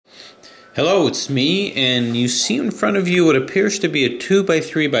Hello, it's me, and you see in front of you what appears to be a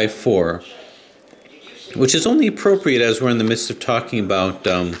 2x3x4, which is only appropriate as we're in the midst of talking about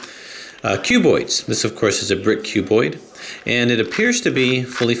cuboids. This, of course, is a brick cuboid, and it appears to be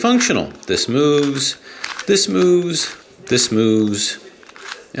fully functional. This moves, this moves, this moves,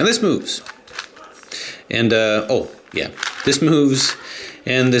 and this moves. And, this moves,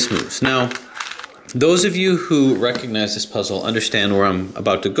 and this moves. Now, those of you who recognize this puzzle understand where I'm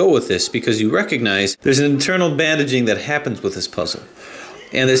about to go with this, because you recognize there's an internal bandaging that happens with this puzzle.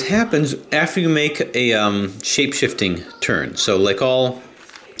 And this happens after you make a shape-shifting turn. So like all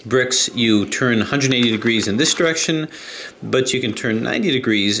bricks, you turn 180 degrees in this direction, but you can turn 90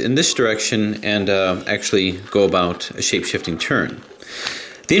 degrees in this direction and actually go about a shape-shifting turn.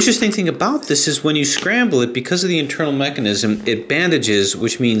 The interesting thing about this is when you scramble it, because of the internal mechanism, it bandages,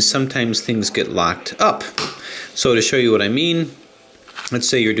 which means sometimes things get locked up. So to show you what I mean, let's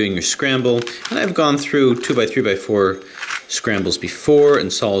say you're doing your scramble, and I've gone through 2x3x4 scrambles before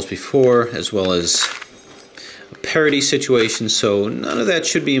and solves before, as well as a parity situation, so none of that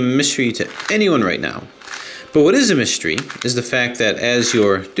should be a mystery to anyone right now. But what is a mystery is the fact that as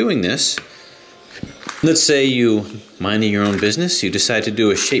you're doing this, let's say you, minding your own business, you decide to do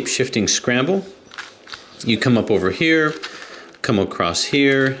a shape-shifting scramble. You come up over here, come across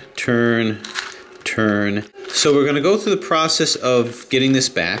here, turn, turn. So we're going to go through the process of getting this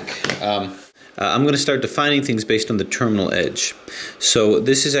back. I'm going to start defining things based on the terminal edge. So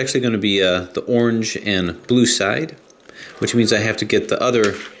this is actually going to be the orange and blue side, which means I have to get the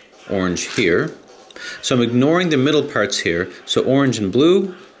other orange here. So I'm ignoring the middle parts here. So orange and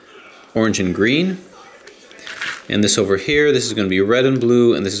blue, orange and green. And this over here, this is going to be red and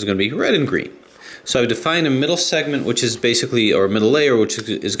blue, and this is going to be red and green. So I've defined a middle segment, which is basically, or a middle layer, which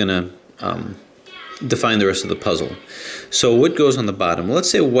is going to define the rest of the puzzle. So what goes on the bottom? Well, let's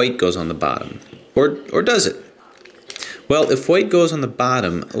say white goes on the bottom. Or does it? Well, if white goes on the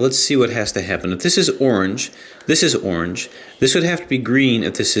bottom, let's see what has to happen. If this is orange, this is orange. This would have to be green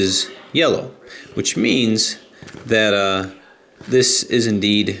if this is yellow, which means that this is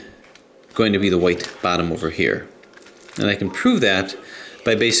indeed going to be the white bottom over here. And I can prove that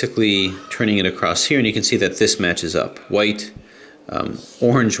by basically turning it across here, and you can see that this matches up. White,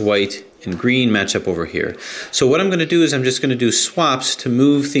 orange, white, and green match up over here. So what I'm going to do is I'm just going to do swaps to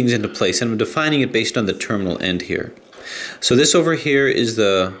move things into place, and I'm defining it based on the terminal end here. So this over here is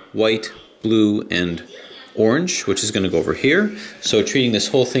the white, blue, and orange, which is going to go over here. So treating this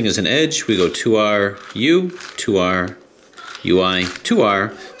whole thing as an edge, we go 2R, U, 2R, UI,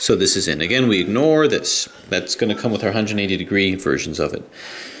 2R, so this is in. Again, we ignore this. That's going to come with our 180 degree versions of it.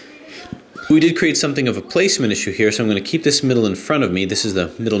 We did create something of a placement issue here, so I'm going to keep this middle in front of me. This is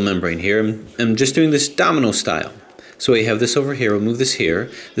the middle membrane here. I'm just doing this domino style. So we have this over here, we'll move this here.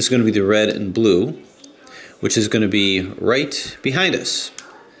 This is going to be the red and blue, which is going to be right behind us.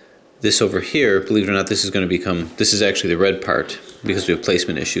 This over here, believe it or not, this is going to become, this is actually the red part because we have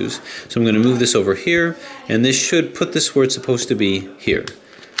placement issues. So I'm going to move this over here, and this should put this where it's supposed to be here.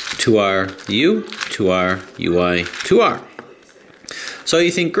 2R, U, 2R, UI, 2R. So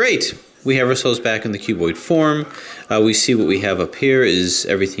you think, great, we have ourselves back in the cuboid form. We see what we have up here is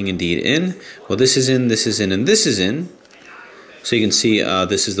everything indeed in. Well, this is in, and this is in. So you can see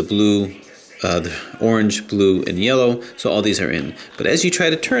this is the blue, the orange, blue, and yellow, so all these are in. But as you try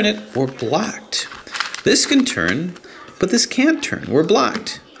to turn it, we're blocked. This can turn, but this can't turn. We're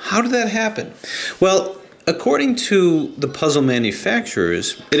blocked. How did that happen? Well, according to the puzzle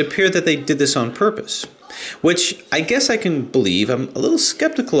manufacturers, it appeared that they did this on purpose, which I guess I can believe. I'm a little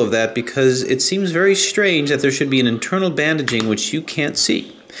skeptical of that because it seems very strange that there should be an internal bandaging which you can't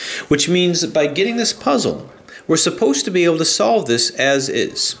see, which means that by getting this puzzle, we're supposed to be able to solve this as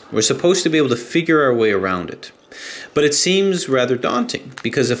is. We're supposed to be able to figure our way around it. But it seems rather daunting,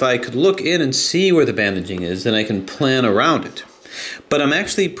 because if I could look in and see where the bandaging is, then I can plan around it. But I'm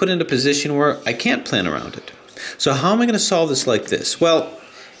actually put in a position where I can't plan around it. So how am I going to solve this like this? Well,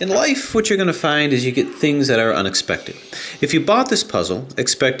 in life, what you're going to find is you get things that are unexpected. If you bought this puzzle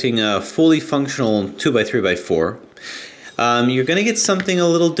expecting a fully functional 2x3x4, you're going to get something a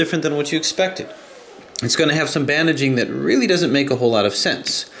little different than what you expected. It's going to have some bandaging that really doesn't make a whole lot of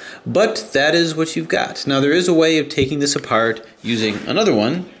sense. But that is what you've got. Now there is a way of taking this apart using another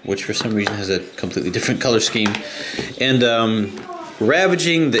one, which for some reason has a completely different color scheme, and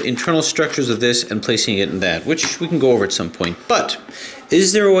ravaging the internal structures of this and placing it in that, which we can go over at some point. But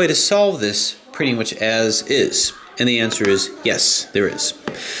is there a way to solve this pretty much as is? And the answer is yes, there is.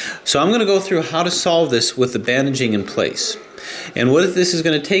 So I'm going to go through how to solve this with the bandaging in place. And what this is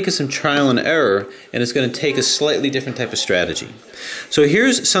going to take is some trial and error, and it's going to take a slightly different type of strategy. So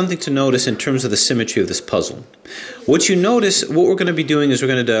here's something to notice in terms of the symmetry of this puzzle. What you notice, what we're going to be doing is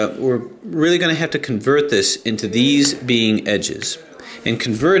we're really going to have to convert this into these being edges, and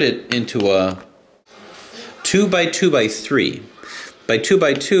convert it into a 2 by 2 by 3. By 2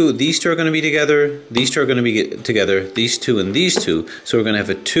 by 2, these two are going to be together, these two are going to be together, these two and these two. So we're going to have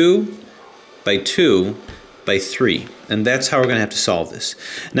a 2 by 2 by 3. And that's how we're going to have to solve this.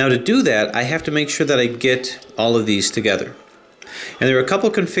 Now to do that, I have to make sure that I get all of these together. And there are a couple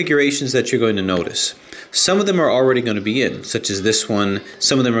of configurations that you're going to notice. Some of them are already going to be in, such as this one.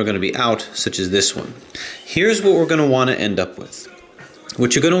 Some of them are going to be out, such as this one. Here's what we're going to want to end up with.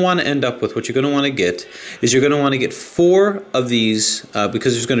 What you're going to want to end up with, what you're going to want to get, is you're going to want to get 4 of these,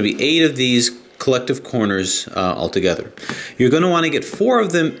 because there's going to be 8 of these collective corners altogether. You're going to want to get 4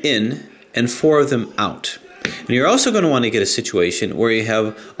 of them in and 4 of them out. And you're also going to want to get a situation where you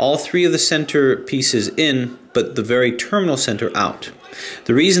have all 3 of the center pieces in, but the very terminal center out.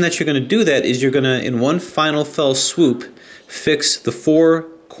 The reason that you're going to do that is you're going to, in one final fell swoop, fix the 4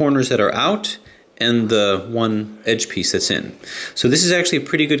 corners that are out and the 1 edge piece that's in. So this is actually a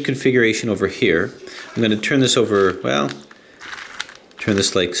pretty good configuration over here. I'm going to turn this over, well, turn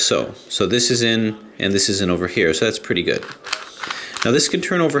this like so. So this is in and this is in over here, so that's pretty good. Now this can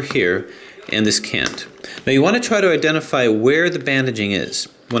turn over here and this can't. Now you want to try to identify where the bandaging is.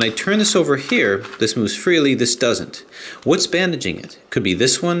 When I turn this over here, this moves freely, this doesn't. What's bandaging it? Could be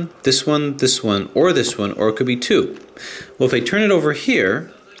this one, this one, this one, or it could be 2. Well, if I turn it over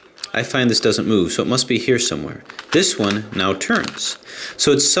here, I find this doesn't move, so it must be here somewhere. This one now turns.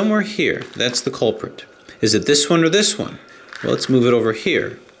 So it's somewhere here. That's the culprit. Is it this one or this one? Well, let's move it over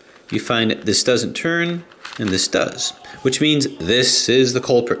here. You find this doesn't turn, and this does, which means this is the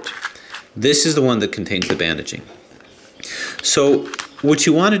culprit. This is the one that contains the bandaging. So what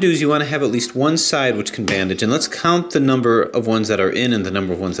you want to do is you want to have at least one side which can bandage, and let's count the number of ones that are in and the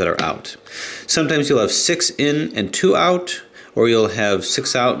number of ones that are out. Sometimes you'll have 6 in and 2 out, or you'll have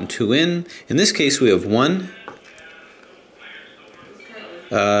 6 out and 2 in. In this case we have 1,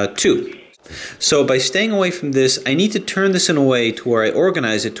 2. So by staying away from this, I need to turn this in a way to where I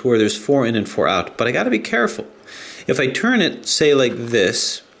organize it to where there's 4 in and 4 out. But I got to be careful. If I turn it, say like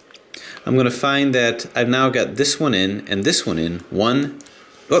this, I'm going to find that I've now got this one in and this one in.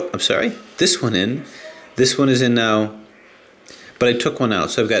 This one in. This one is in now, but I took 1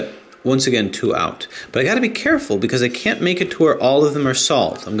 out. So I've got, once again, 2 out. But I got to be careful because I can't make it to where all of them are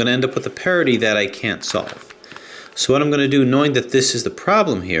solved. I'm going to end up with a parity that I can't solve. So what I'm going to do, knowing that this is the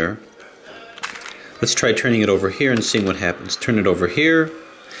problem here, let's try turning it over here and seeing what happens. Turn it over here,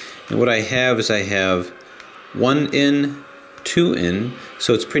 and what I have is I have 1 in, 2 in,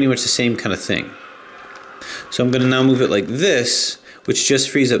 so it's pretty much the same kind of thing. So I'm going to now move it like this, which just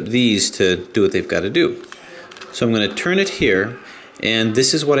frees up these to do what they've got to do. So I'm going to turn it here, and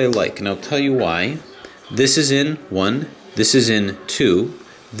this is what I like, and I'll tell you why. This is in 1, this is in 2,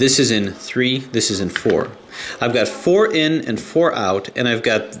 this is in 3, this is in 4. I've got 4 in and 4 out, and I've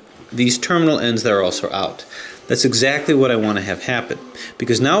got these terminal ends that are also out. That's exactly what I want to have happen.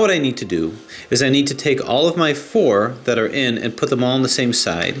 Because now what I need to do is I need to take all of my 4 that are in and put them all on the same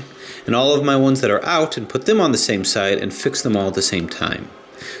side, and all of my ones that are out and put them on the same side and fix them all at the same time.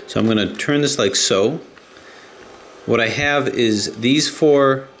 So I'm going to turn this like so. What I have is these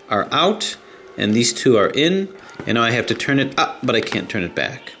 4 are out and these 2 are in, and now I have to turn it up, but I can't turn it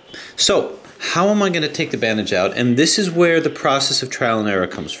back. So how am I going to take the bandage out? And this is where the process of trial and error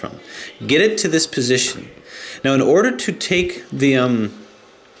comes from. Get it to this position. Now in order to take the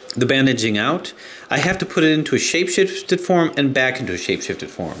bandaging out, I have to put it into a shape-shifted form and back into a shape-shifted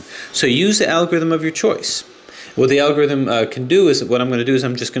form. So use the algorithm of your choice. What the algorithm can do is, what I'm going to do is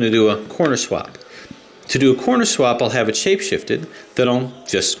I'm just going to do a corner swap. To do a corner swap, I'll have it shape-shifted, then I'll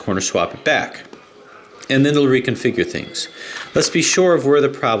just corner swap it back. And then it'll reconfigure things. Let's be sure of where the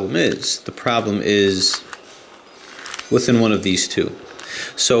problem is. The problem is within one of these 2.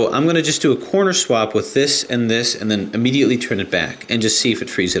 So I'm going to just do a corner swap with this, and then immediately turn it back and just see if it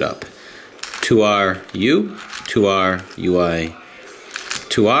frees it up. 2R, U, 2R, UI,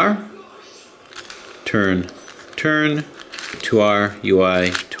 2R, turn, turn, 2R, UI,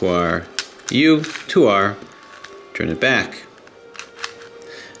 2R, U, 2R, turn it back.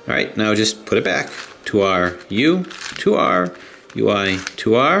 Alright, now just put it back. 2R, U, 2R, UI,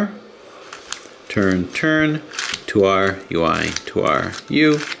 2R, turn, turn, 2R, UI, 2R,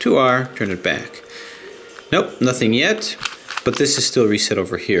 U, 2R, turn it back. Nope, nothing yet, but this is still reset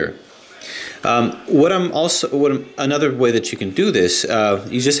over here. Another way that you can do this,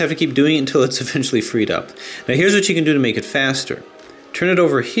 you just have to keep doing it until it's eventually freed up. Now here's what you can do to make it faster. Turn it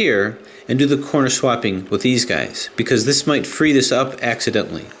over here and do the corner swapping with these guys, because this might free this up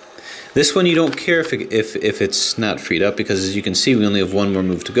accidentally. This one you don't care if it's not freed up, because as you can see we only have one more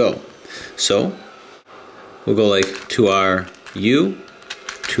move to go. So we'll go like 2R U,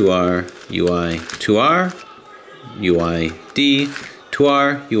 2R UI, 2R UI D,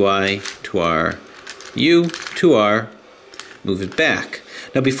 2R UI, 2R U, 2R, move it back.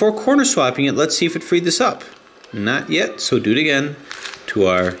 Now before corner swapping it, let's see if it freed this up. Not yet, so do it again.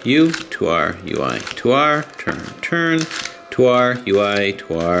 2R U, 2R UI, 2R, turn, 2R UI,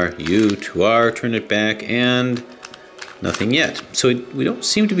 2R U, 2R, turn it back, and nothing yet. So we don't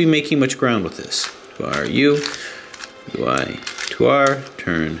seem to be making much ground with this. 2R U, UI, 2R,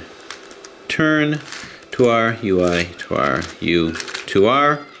 turn, 2R UI, 2R U,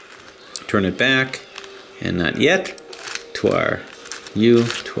 2R, turn it back, and not yet. 2R U,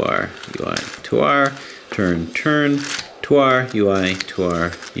 2R UI, 2R, turn, 2R UI,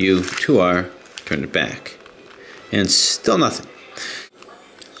 2R U, 2R, turn it back, and still nothing.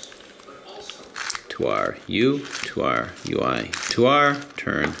 2R U, 2R UI, 2R,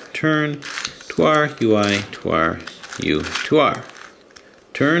 turn, 2R UI, 2R U, 2R,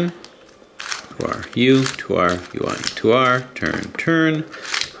 turn, 2R U, 2R UI, 2R, turn,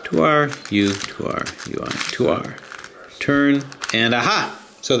 2R U, 2R UI, 2R, turn, and aha!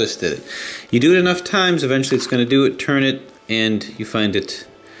 So this did it. You do it enough times, eventually it's going to do it, turn it, and you find that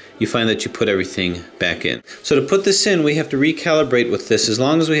you put everything back in. So to put this in, we have to recalibrate with this. As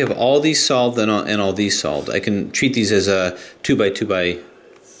long as we have all these solved and all these solved, I can treat these as a 2 by 2 by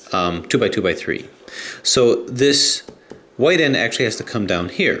 3. So this white end actually has to come down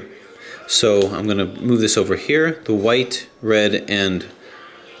here. So I'm going to move this over here. The white, red, and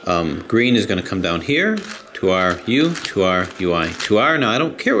green is going to come down here. 2R U, 2R UI, 2R. Now I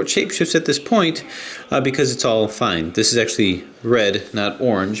don't care what shape shifts at this point because it's all fine. This is actually red, not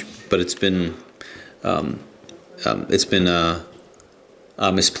orange, but it's been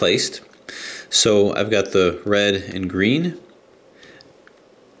misplaced. So I've got the red and green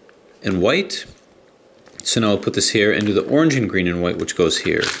and white. So now I'll put this here and do the orange and green and white, which goes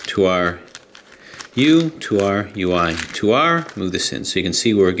here. 2R U, 2R UI, 2R. Move this in so you can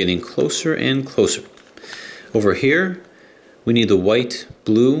see we're getting closer and closer. Over here, we need the white,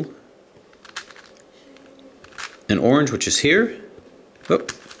 blue, and orange, which is here.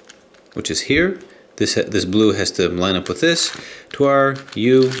 Which is here. This blue has to line up with this. 2R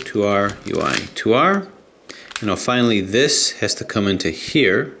U, 2R UI, 2R. And now finally, this has to come into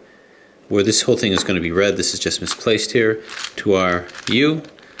here, where this whole thing is going to be red. This is just misplaced here. 2R U,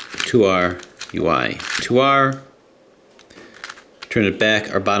 2R UI, 2R. Turn it back.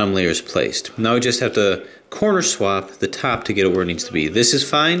 Our bottom layer is placed. Now we just have to corner swap the top to get it where it needs to be. This is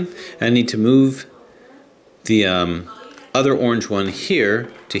fine. I need to move the other orange one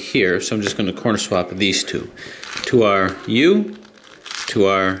here to here, so I'm just going to corner swap these two. 2R U,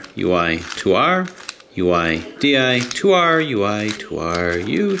 2R UI, 2R, UI DI, 2R UI, 2R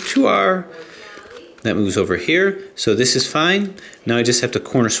U, 2R. That moves over here, so this is fine. Now I just have to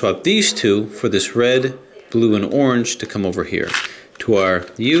corner swap these two for this red, blue, and orange to come over here. 2R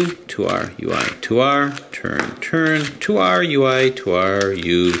U, 2R UI, 2R, turn, 2R UI, 2R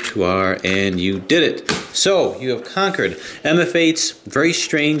U, 2R, and you did it. So you have conquered Mf8's very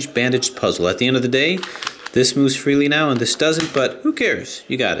strange bandaged puzzle. At the end of the day, this moves freely now and this doesn't, but who cares?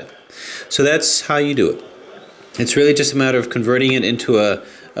 You got it. So that's how you do it. It's really just a matter of converting it into a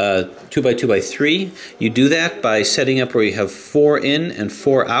 2 by 2 by 3. You do that by setting up where you have 4 in and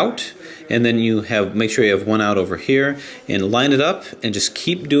 4 out, and then you make sure you have 1 out over here, and line it up and just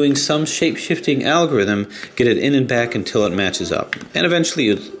keep doing some shape-shifting algorithm, get it in and back until it matches up, and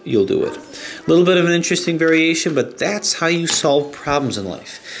eventually you'll do it. A little bit of an interesting variation, but that's how you solve problems in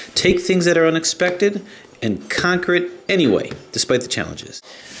life. Take things that are unexpected and conquer it anyway, despite the challenges.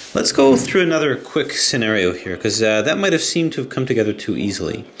 Let's go through another quick scenario here, because that might have seemed to have come together too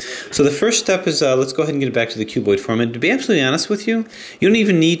easily. So the first step is, let's go ahead and get it back to the cuboid form. And to be absolutely honest with you, you don't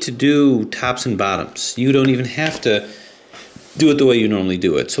even need to do tops and bottoms. You don't even have to do it the way you normally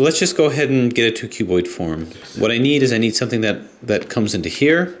do it. So let's just go ahead and get it to cuboid form. What I need is something that comes into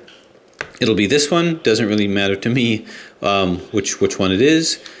here. It'll be this one. Doesn't really matter to me which one it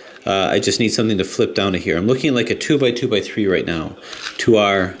is. I just need something to flip down to here. I'm looking at like a 2 by 2 by 3 right now.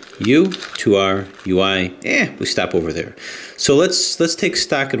 2R U, 2R UI. We stop over there. So let's take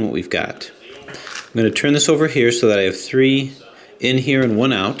stock in what we've got. I'm going to turn this over here so that I have 3 in here and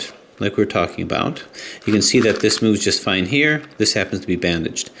 1 out, like we were talking about. You can see that this moves just fine here. This happens to be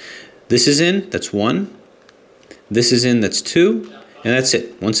bandaged. This is in, that's 1. This is in, that's 2. And that's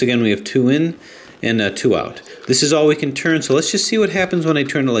it. Once again, we have 2 in and 2 out. This is all we can turn, so let's just see what happens when I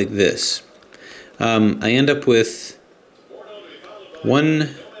turn it like this. I end up with 1,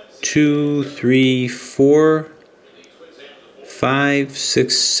 2, 3, 4, 5,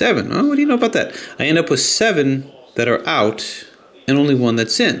 6, 7. Oh, what do you know about that? I end up with 7 that are out and only 1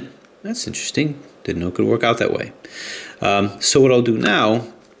 that's in. That's interesting. Didn't know it could work out that way. So what I'll do now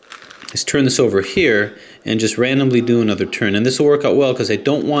is turn this over here and just randomly do another turn. And this will work out well because I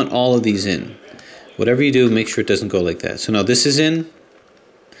don't want all of these in. Whatever you do, make sure it doesn't go like that. So now this is in.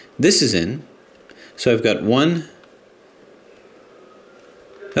 This is in. So I've got 1.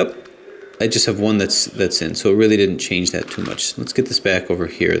 Oh, I just have 1 that's in. So it really didn't change that too much. Let's get this back over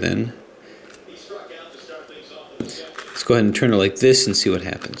here then. Let's go ahead and turn it like this and see what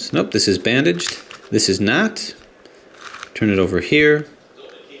happens. Nope, this is bandaged. This is not. Turn it over here.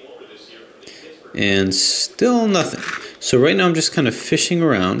 And still nothing. So right now I'm just kind of fishing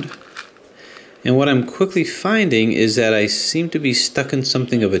around. And what I'm quickly finding is that I seem to be stuck in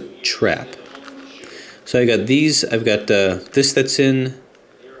something of a trap. So I got these, I've got this that's in,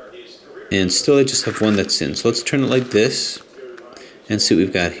 and still I just have 1 that's in. So let's turn it like this and see what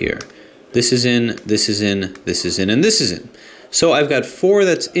we've got here. This is in, this is in, this is in, and this is in. So I've got 4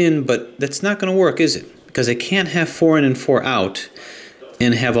 that's in, but that's not going to work, is it? Because I can't have 4 in and 4 out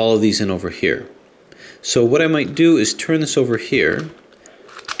and have all of these in over here. So what I might do is turn this over here,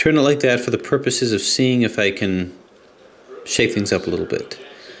 turn it like that for the purposes of seeing if I can shake things up a little bit.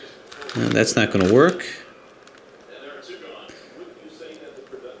 That's not going to work.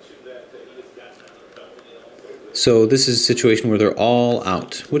 So this is a situation where they're all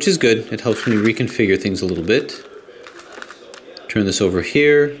out, which is good. It helps me reconfigure things a little bit. Turn this over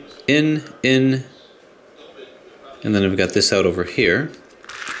here, in, and then I've got this out over here.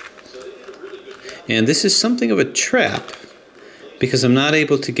 And this is something of a trap because I'm not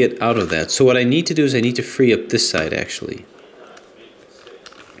able to get out of that. So what I need to do is I need to free up this side actually.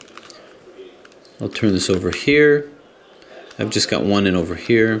 I'll turn this over here. I've just got 1 in over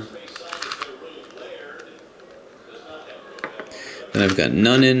here. Then I've got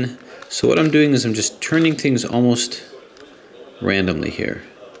none in. So what I'm doing is I'm just turning things almost randomly here.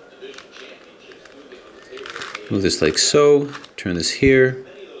 Move this like so. Turn this here.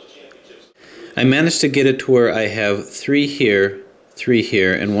 I managed to get it to where I have 3 here,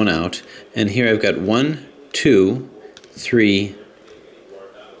 and 1 out. And here I've got 1, 2, 3.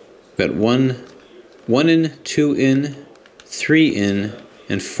 I've got 1 in, 2 in, 3 in,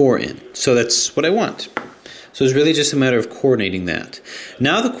 and 4 in. So that's what I want. So it's really just a matter of coordinating that.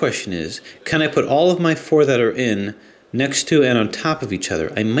 Now the question is, can I put all of my 4 that are in next to and on top of each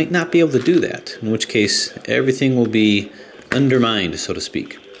other? I might not be able to do that, in which case everything will be undermined, so to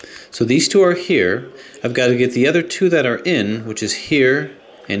speak. So these 2 are here. I've got to get the other 2 that are in, which is here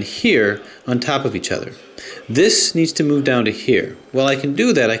and here, on top of each other. This needs to move down to here. Well, I can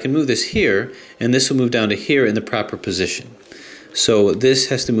do that. I can move this here, and this will move down to here in the proper position. So this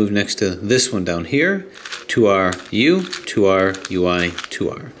has to move next to this one down here, to our U, to our UI, to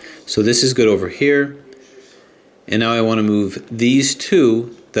our. So this is good over here. And now I want to move these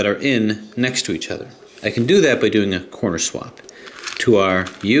 2 that are in next to each other. I can do that by doing a corner swap. To our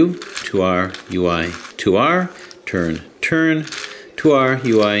U, to our UI, to our, turn, turn, to our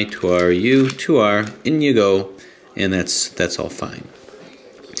UI, to our U, to our, in you go, and that's all fine.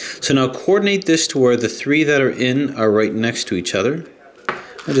 So now coordinate this to where the 3 that are in are right next to each other.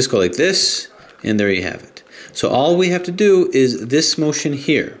 I'll just go like this, and there you have it. So all we have to do is this motion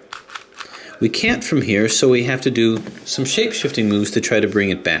here. We can't from here, so we have to do some shape-shifting moves to try to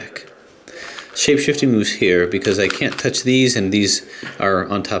bring it back. Shape-shifting moves here because I can't touch these and these are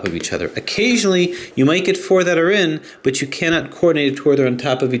on top of each other. Occasionally you might get 4 that are in, but you cannot coordinate it to where they're on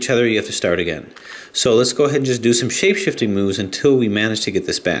top of each other. You have to start again. So let's go ahead and just do some shape-shifting moves until we manage to get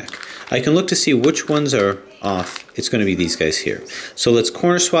this back. I can look to see which ones are off. It's going to be these guys here. So let's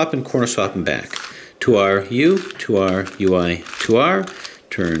corner swap them back. To our U, to our UI, to our,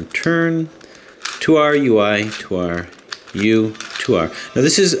 turn, turn, to our UI, to our U, to our. Now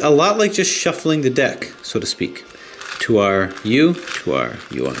this is a lot like just shuffling the deck, so to speak. To our U, to our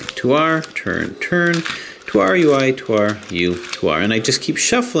UI, to our, turn, turn, to our UI, to our U, to our. And I just keep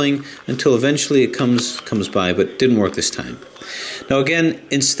shuffling until eventually it comes by, but it didn't work this time. Now again,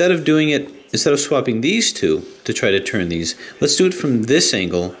 instead of swapping these 2 to try to turn these, let's do it from this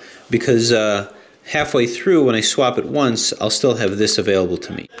angle because halfway through when I swap it once, I'll still have this available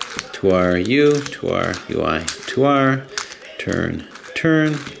to me. To our U, to our UI, to our, turn,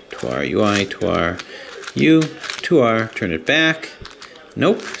 turn, to our UI, to our U, to our, turn it back,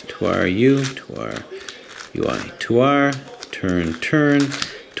 Nope. 2R, U, 2R, UI, 2R, turn, turn,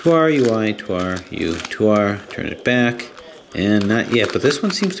 2R, UI, 2R, U, 2R, turn it back, and not yet, but this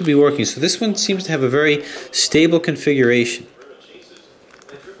one seems to be working. So this one seems to have a very stable configuration.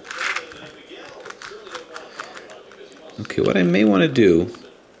 Okay, what I may want to do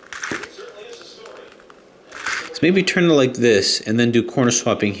is maybe turn it like this and then do corner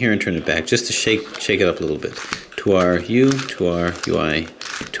swapping here and turn it back just to shake it up a little bit. 2R, U, 2R, UI,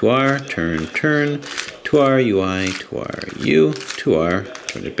 2R, turn, turn, 2R, UI, 2R, U, 2R,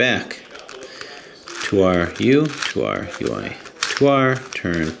 turn it back. 2R, U, 2R, UI, 2R,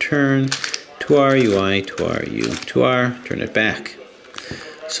 turn, turn, 2R, UI, 2R, U, 2R, turn it back.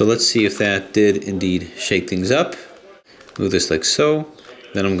 So let's see if that did indeed shake things up. Move this like so.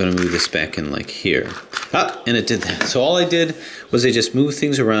 Then I'm going to move this back in like here. Ah, and it did that. So all I did was I just moved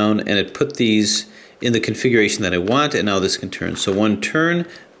things around and it put these in the configuration that I want, and now this can turn. So one turn,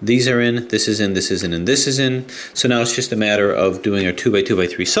 these are in, this is in, this is in, and this is in. So now it's just a matter of doing our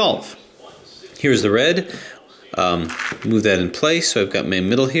 2x2x3 solve. Here's the red. Move that in place. So I've got my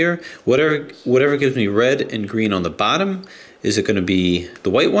middle here. Whatever gives me red and green on the bottom, is it going to be the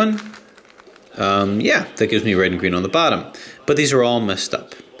white one? Yeah, that gives me red and green on the bottom. But these are all messed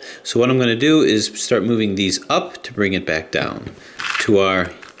up. So what I'm going to do is start moving these up to bring it back down.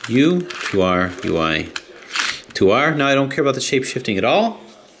 2R, U, 2R, UI, 2R. Now I don't care about the shape shifting at all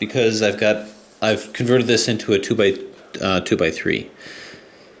because I've converted this into a 2x3.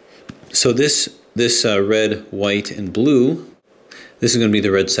 So this red, white, and blue, this is going to be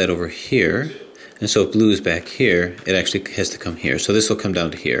the red side over here. And so if blue is back here, it actually has to come here. So this will come down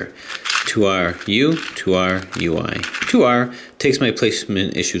to here. 2R, U, 2R, UI. 2R takes my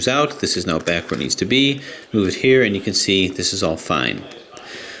placement issues out. This is now back where it needs to be. Move it here, and you can see this is all fine.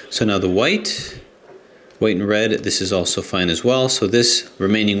 So now the white and red, this is also fine as well. So this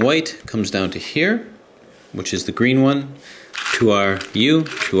remaining white comes down to here, which is the green one. 2R, U,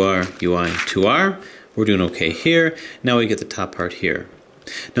 2R, UI, 2R. We're doing okay here. Now we get the top part here.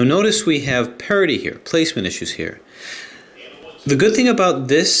 Now notice we have parity here, placement issues here. The good thing about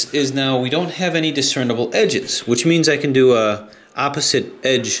this is now we don't have any discernible edges, which means I can do a opposite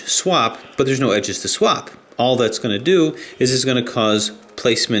edge swap, but there's no edges to swap. All that's going to do is it's going to cause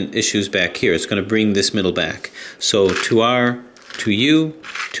placement issues back here. It's going to bring this middle back. So 2R, 2U,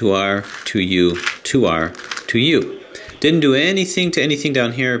 2R, 2U, 2R, 2U. Didn't do anything to anything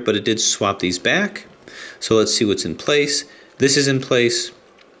down here, but it did swap these back. So let's see what's in place. This is in place.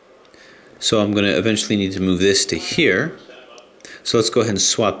 So I'm going to eventually need to move this to here. So let's go ahead and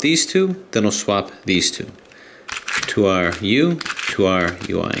swap these two, then we'll swap these two. 2R, U, 2R,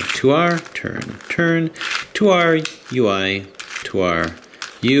 UI, 2R, turn, turn, 2R, UI, 2R,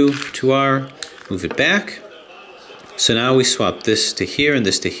 U, 2R, move it back. So now we swap this to here and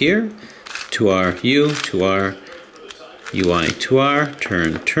this to here. 2R, U, 2R, UI, 2R,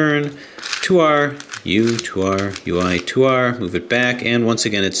 turn, turn, 2R, U, 2R, UI, 2R, move it back, and once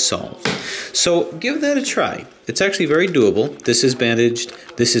again it's solved. So give that a try. It's actually very doable. This is bandaged,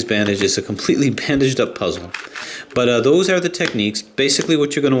 this is bandaged. It's a completely bandaged up puzzle. But those are the techniques. Basically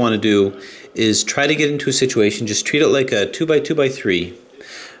what you're going to want to do is try to get into a situation, just treat it like a 2x2x3.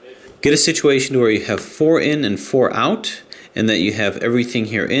 Get a situation where you have 4 in and 4 out, and that you have everything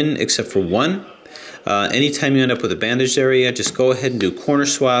here in except for 1. Anytime you end up with a bandaged area, just go ahead and do corner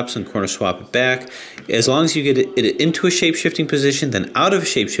swaps and corner swap it back. As long as you get it into a shape-shifting position, then out of a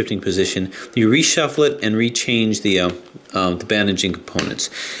shape-shifting position, you reshuffle it and rechange the bandaging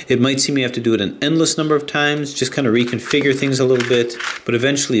components. It might seem you have to do it an endless number of times, just kind of reconfigure things a little bit, but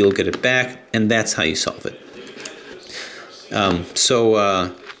eventually you'll get it back, and that's how you solve it.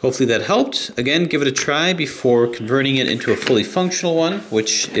 Hopefully that helped. Again, give it a try before converting it into a fully functional one,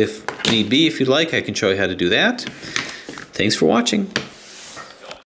 which, if need be, if you'd like, I can show you how to do that. Thanks for watching.